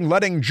supporting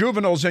letting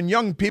juveniles and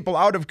young people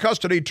out of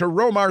custody to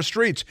roam our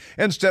streets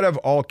instead of,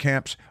 all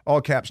caps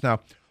now,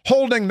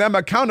 holding them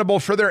accountable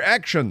for their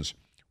actions.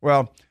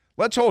 Well,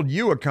 let's hold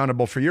you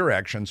accountable for your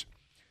actions,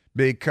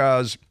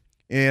 because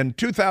in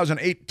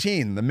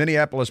 2018, the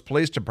Minneapolis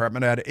Police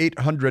Department had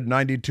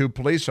 892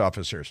 police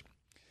officers.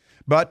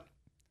 But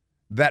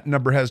that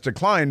number has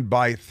declined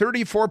by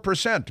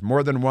 34%,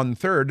 more than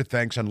 1/3,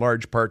 thanks in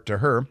large part to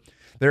her.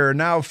 There are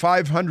now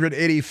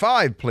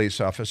 585 police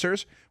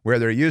officers, where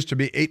there used to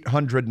be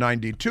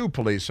 892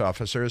 police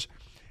officers,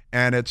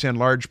 and it's in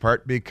large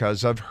part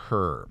because of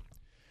her.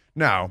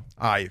 Now,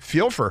 I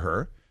feel for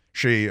her.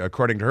 She,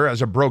 according to her,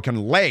 has a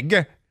broken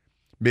leg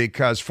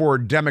because 4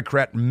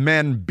 Democrat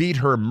men beat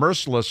her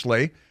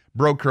mercilessly,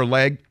 broke her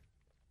leg,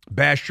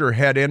 bashed her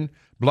head in,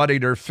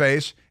 bloodied her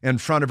face in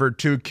front of her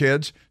 2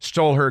 kids,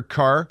 stole her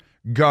car,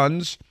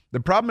 guns. The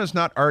problem is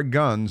not our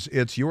guns,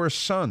 it's your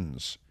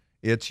sons.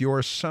 It's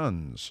your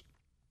sons.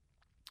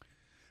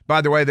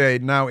 By the way, they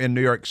now in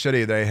New York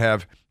City,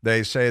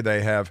 they say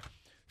they have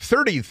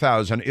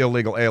 30,000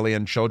 illegal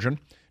alien children.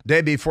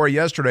 Day before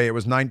yesterday, it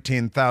was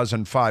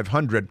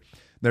 19,500.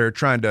 They're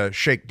trying to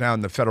shake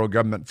down the federal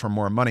government for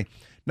more money.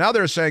 Now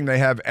they're saying they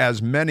have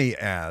as many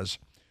as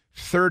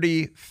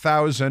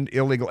 30,000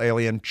 illegal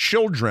alien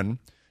children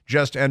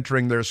just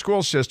entering their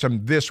school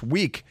system this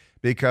week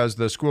because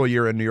the school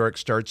year in New York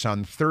starts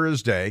on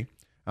Thursday.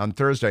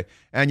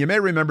 And you may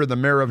remember the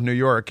mayor of New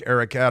York,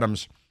 Eric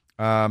Adams,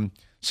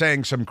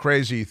 saying some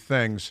crazy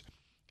things.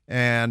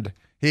 And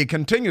he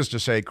continues to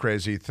say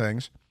crazy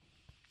things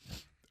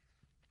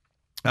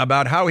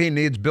about how he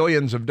needs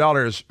billions of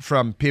dollars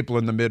from people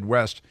in the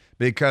Midwest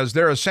because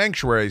they're a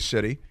sanctuary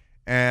city.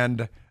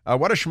 And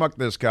what a schmuck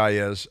this guy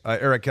is,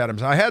 Eric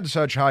Adams. I had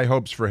such high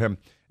hopes for him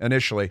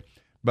initially,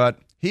 but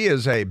he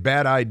is a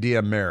bad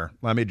idea mayor.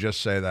 Let me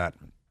just say that.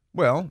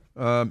 Well,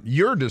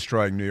 you're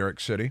destroying New York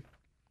City.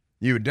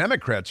 You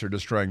Democrats are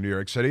destroying New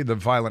York City. The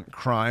violent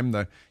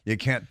crime, you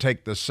can't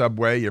take the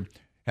subway, you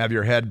have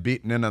your head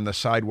beaten in on the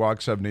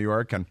sidewalks of New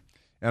York and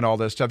all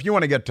this stuff. You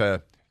want to get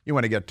to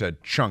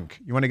Chunk.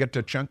 You want to get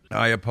to Chunk?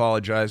 I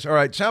apologize. All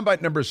right,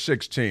 soundbite number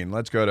 16.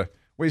 Let's go to,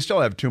 we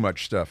still have too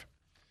much stuff.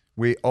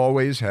 We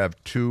always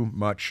have too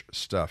much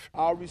stuff.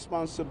 Our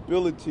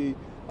responsibility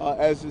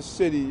as a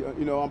city,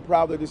 I'm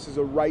proud that this is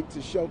a right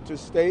to shelter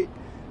state,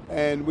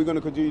 and we're going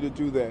to continue to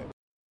do that.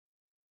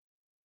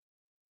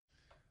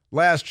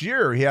 Last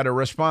year, he had a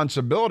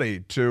responsibility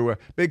to,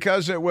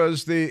 because it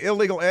was the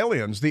illegal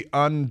aliens, the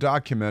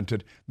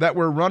undocumented, that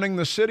were running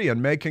the city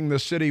and making the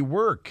city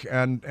work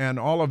and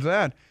all of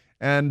that.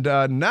 And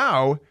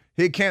now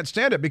he can't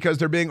stand it because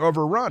they're being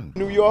overrun.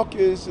 New York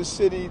is a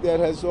city that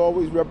has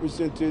always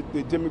represented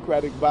the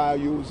democratic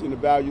values and the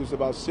values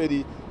of our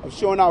city, of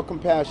showing our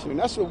compassion. And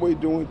that's what we're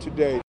doing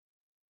today.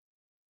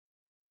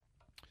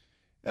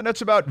 And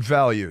it's about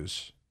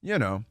values,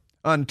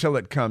 until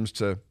it comes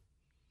to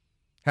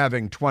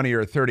having 20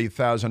 or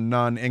 30,000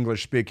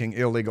 non-English speaking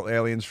illegal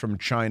aliens from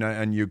China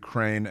and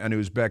Ukraine and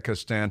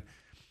Uzbekistan.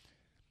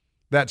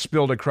 That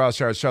spilled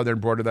across our southern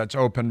border. That's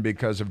open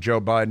because of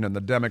Joe Biden and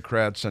the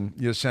Democrats, and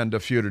you send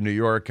a few to New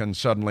York and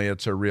suddenly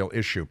it's a real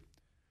issue.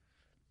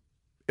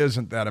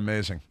 Isn't that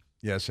amazing?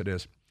 Yes, it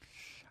is.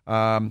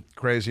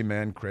 Crazy,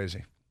 man,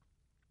 crazy.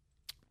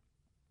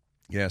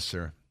 Yes,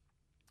 sir.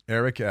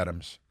 Eric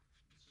Adams.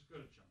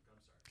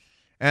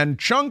 And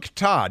Chunk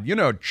Todd,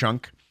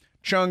 Chunk.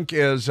 Chunk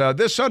is,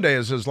 this Sunday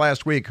is his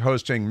last week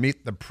hosting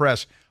Meet the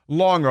Press.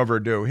 Long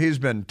overdue. He's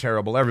been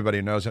terrible.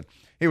 Everybody knows it.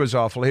 He was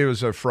awful. He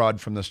was a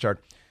fraud from the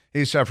start.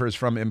 He suffers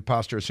from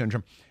imposter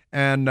syndrome.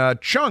 And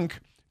Chunk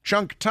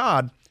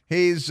Todd,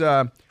 he's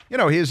a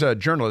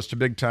journalist, a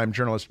big-time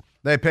journalist.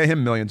 They pay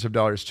him millions of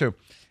dollars, too.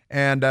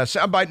 And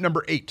soundbite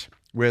number 8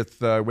 with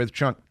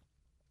Chunk.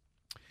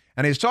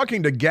 And he's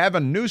talking to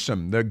Gavin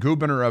Newsom, the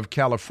governor of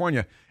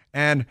California.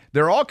 And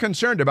they're all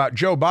concerned about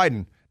Joe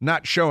Biden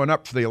not showing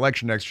up for the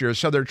election next year.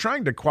 So they're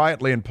trying to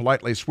quietly and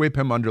politely sweep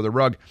him under the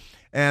rug.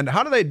 And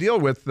how do they deal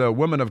with the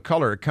woman of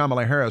color,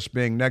 Kamala Harris,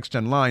 being next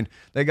in line?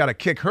 They got to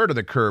kick her to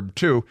the curb,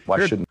 too.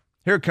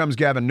 Here comes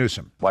Gavin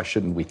Newsom. Why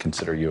shouldn't we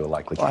consider you a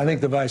likely candidate? Well, I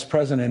think the vice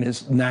president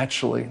is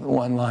naturally the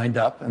one lined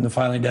up, and the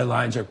filing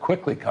deadlines are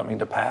quickly coming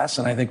to pass.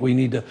 And I think we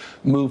need to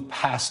move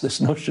past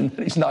this notion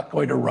that he's not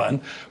going to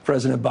run.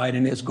 President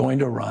Biden is going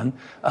to run,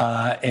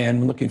 and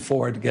we're looking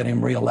forward to getting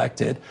him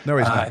reelected. No,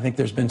 he's not. I think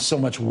there's been so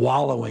much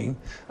wallowing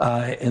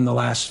in the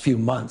last few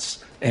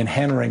months and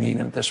hand-wringing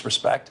in this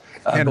respect.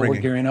 But we're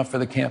gearing up for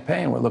the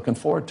campaign. We're looking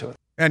forward to it.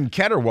 And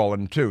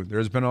caterwauling, too.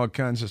 There's been all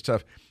kinds of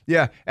stuff.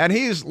 Yeah, and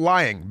he's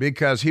lying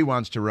because he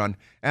wants to run,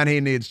 and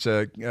he needs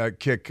to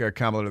kick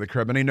Kamala to the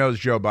curb, and he knows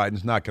Joe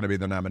Biden's not going to be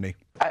the nominee.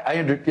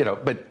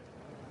 But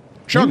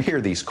you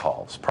hear these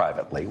calls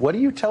privately. What do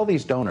you tell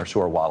these donors who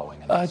are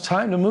wallowing in this?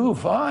 Time to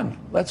move on.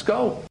 Let's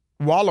go.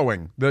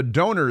 Wallowing. The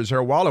donors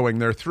are wallowing.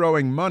 They're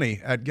throwing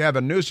money at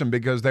Gavin Newsom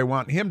because they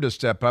want him to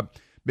step up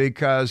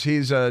because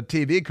he's a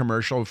TV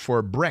commercial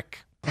for Brick.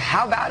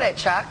 How about it,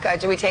 Chuck?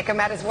 Do we take him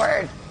at his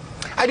word?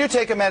 I do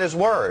take him at his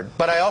word,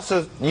 but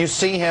you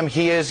see him,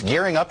 he is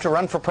gearing up to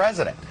run for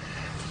president.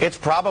 It's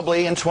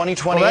probably in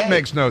 2028. Well, that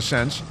makes no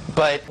sense.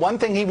 But one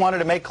thing he wanted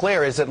to make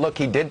clear is that, look,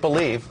 he did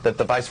believe that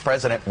the vice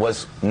president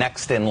was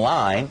next in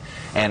line,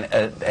 and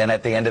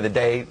at the end of the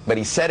day, but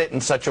he said it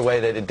in such a way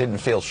that it didn't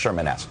feel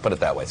Sherman-esque. Put it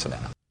that way,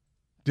 Savannah.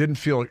 Didn't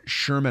feel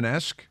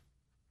Sherman-esque?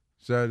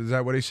 Is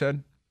that what he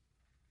said?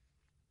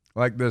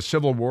 Like the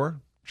Civil War,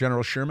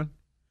 General Sherman?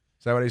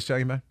 Is that what he's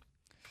talking about?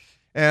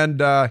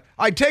 And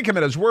I take him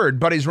at his word,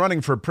 but he's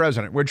running for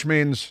president, which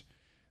means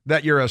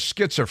that you're a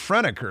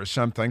schizophrenic or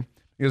something,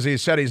 because he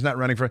said he's not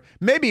running for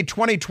maybe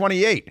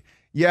 2028.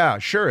 Yeah,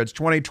 sure, it's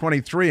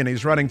 2023, and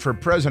he's running for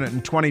president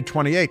in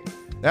 2028.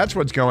 That's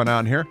what's going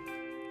on here.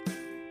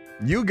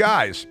 You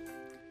guys,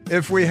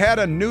 if we had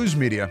a news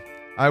media,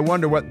 I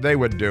wonder what they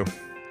would do.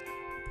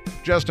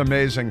 Just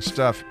amazing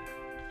stuff.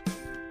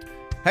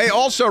 Hey,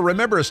 also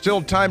remember,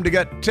 still time to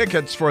get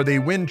tickets for the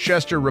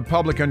Winchester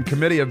Republican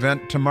Committee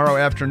event tomorrow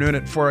afternoon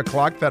at 4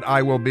 o'clock that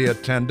I will be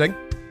attending.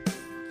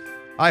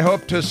 I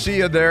hope to see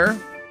you there.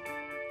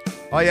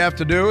 All you have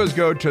to do is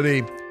go to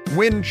the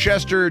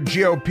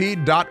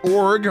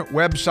winchestergop.org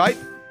website,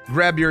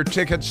 grab your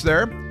tickets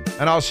there,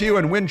 and I'll see you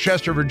in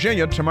Winchester,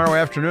 Virginia tomorrow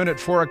afternoon at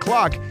 4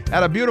 o'clock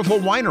at a beautiful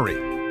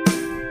winery.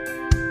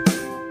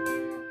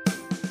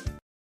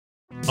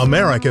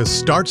 America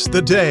starts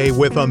the day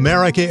with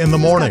America in the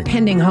Morning.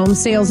 Pending home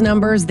sales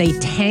numbers, they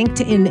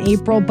tanked in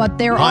April, but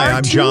there Hi, are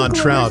I'm John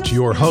Trout,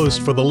 your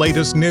host for the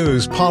latest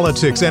news,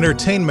 politics,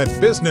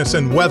 entertainment, business,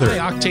 and weather.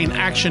 High-octane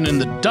action in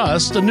the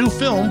dust, a new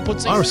film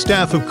puts... Our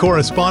staff of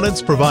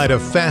correspondents provide a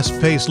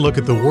fast-paced look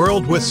at the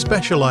world with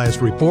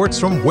specialized reports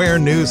from where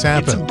news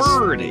happens. It's a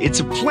bird, it's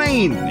a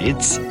plane,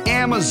 it's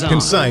Amazon.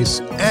 Concise,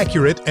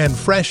 accurate, and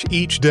fresh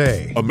each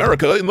day.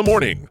 America in the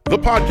Morning, the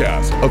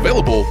podcast,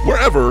 available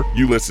wherever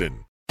you listen.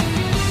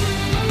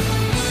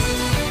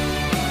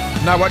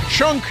 Now, what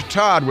Chunk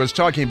Todd was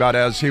talking about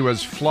as he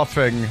was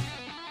fluffing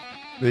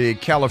the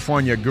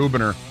California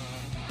governor,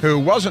 who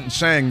wasn't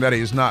saying that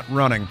he's not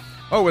running.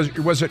 Oh,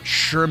 was it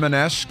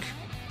Sherman-esque?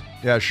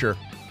 Yeah, sure.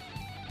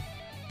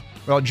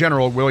 Well,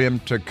 General William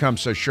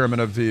Tecumseh Sherman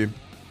of the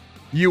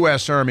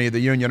U.S. Army, the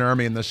Union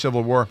Army in the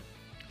Civil War,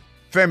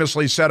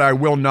 famously said, "I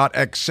will not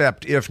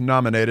accept if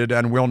nominated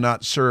and will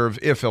not serve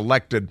if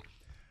elected."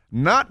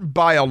 Not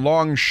by a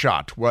long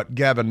shot what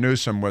Gavin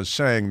Newsom was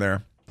saying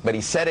there. But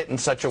he said it in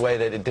such a way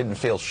that it didn't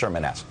feel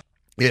Sherman-esque.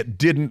 It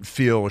didn't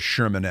feel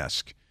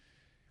Sherman-esque.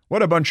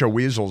 What a bunch of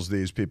weasels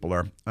these people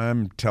are.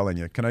 I'm telling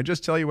you. Can I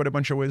just tell you what a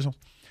bunch of weasels?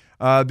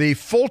 The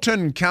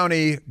Fulton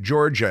County,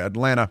 Georgia,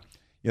 Atlanta,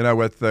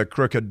 with the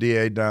crooked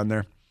DA down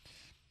there.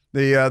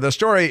 The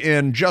story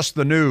in Just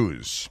the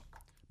News,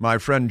 my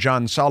friend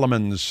John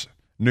Solomon's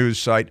news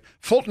site.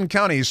 Fulton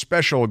County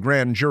Special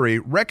Grand Jury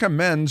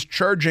recommends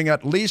charging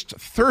at least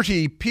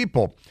 30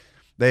 people.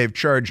 They've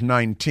charged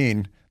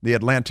 19. The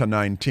Atlanta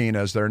 19,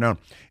 as they're known,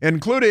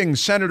 including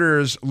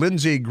Senators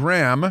Lindsey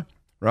Graham,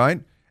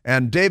 right,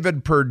 and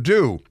David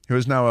Perdue, who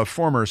is now a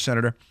former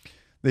senator.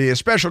 The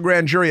special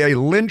grand jury, a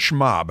lynch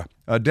mob,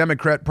 a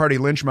Democrat Party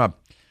lynch mob.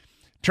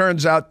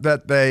 Turns out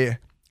that they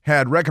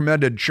had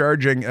recommended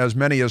charging as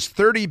many as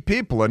 30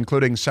 people,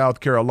 including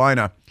South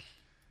Carolina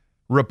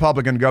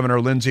Republican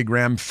Governor Lindsey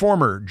Graham,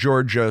 former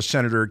Georgia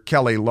Senator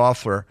Kelly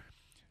Loeffler,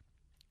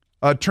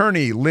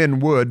 Attorney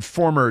Lynn Wood,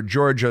 former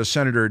Georgia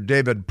Senator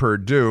David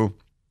Perdue.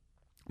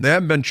 They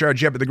haven't been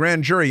charged yet, but the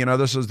grand jury,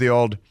 this is the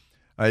old,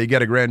 you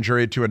get a grand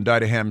jury to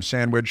indict a ham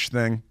sandwich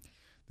thing,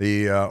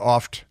 the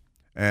oft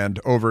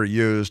and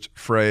overused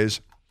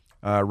phrase.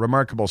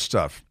 Remarkable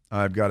stuff,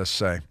 I've got to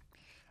say.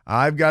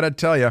 I've got to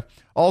tell you.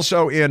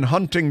 Also in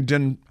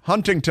Huntington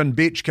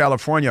Beach,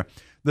 California,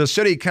 the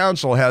city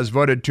council has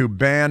voted to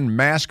ban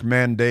mask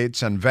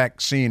mandates and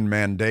vaccine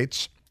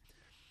mandates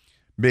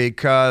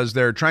because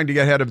they're trying to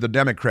get ahead of the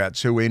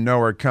Democrats, who we know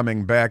are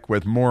coming back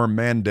with more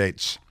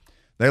mandates.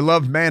 They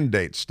love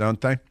mandates, don't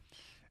they?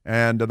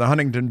 And the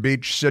Huntington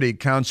Beach City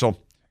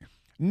Council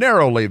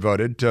narrowly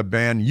voted to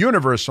ban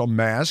universal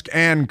mask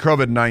and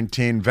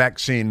COVID-19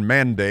 vaccine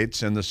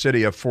mandates in the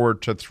city, a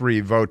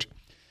 4-3 vote,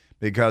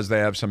 because they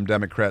have some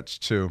Democrats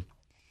too.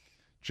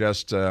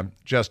 Just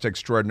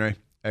extraordinary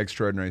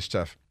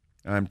stuff.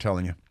 I'm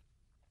telling you.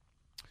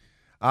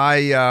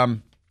 I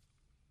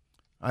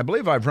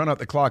believe I've run out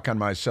the clock on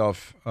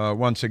myself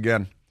once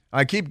again.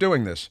 I keep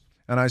doing this,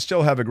 and I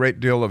still have a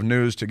great deal of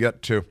news to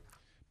get to.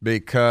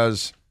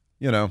 Because,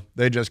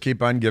 they just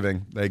keep on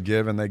giving. They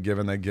give and they give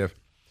and they give.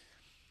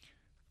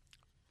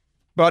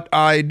 But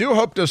I do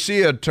hope to see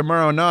you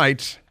tomorrow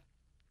night.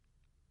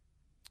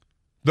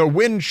 The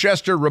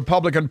Winchester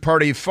Republican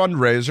Party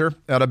fundraiser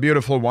at a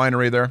beautiful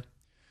winery there.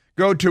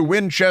 Go to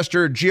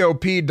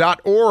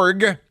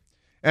winchestergop.org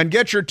and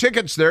get your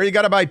tickets there. You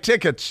got to buy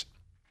tickets.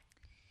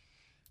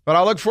 But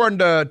I look forward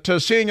to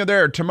seeing you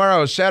there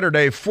tomorrow,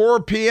 Saturday,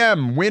 4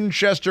 p.m.,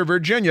 Winchester,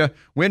 Virginia,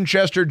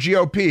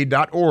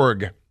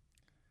 winchestergop.org.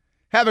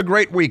 Have a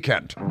great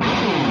weekend.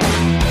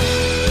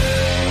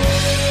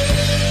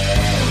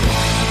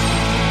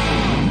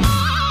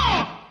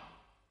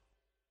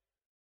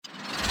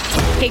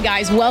 Hey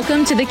guys,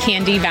 welcome to the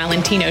Candy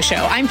Valentino Show.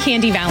 I'm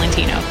Candy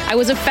Valentino. I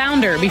was a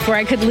founder before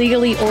I could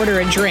legally order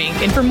a drink.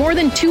 And for more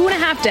than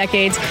 2.5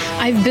 decades,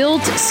 I've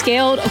built,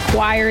 scaled,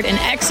 acquired, and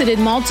exited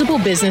multiple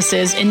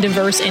businesses in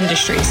diverse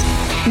industries.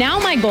 Now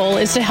my goal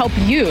is to help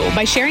you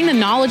by sharing the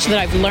knowledge that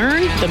I've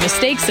learned, the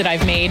mistakes that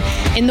I've made,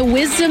 and the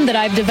wisdom that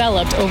I've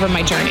developed over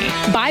my journey.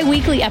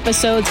 Bi-weekly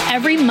episodes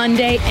every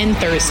Monday and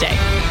Thursday.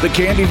 The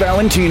Candy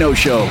Valentino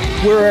Show,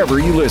 wherever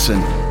you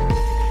listen.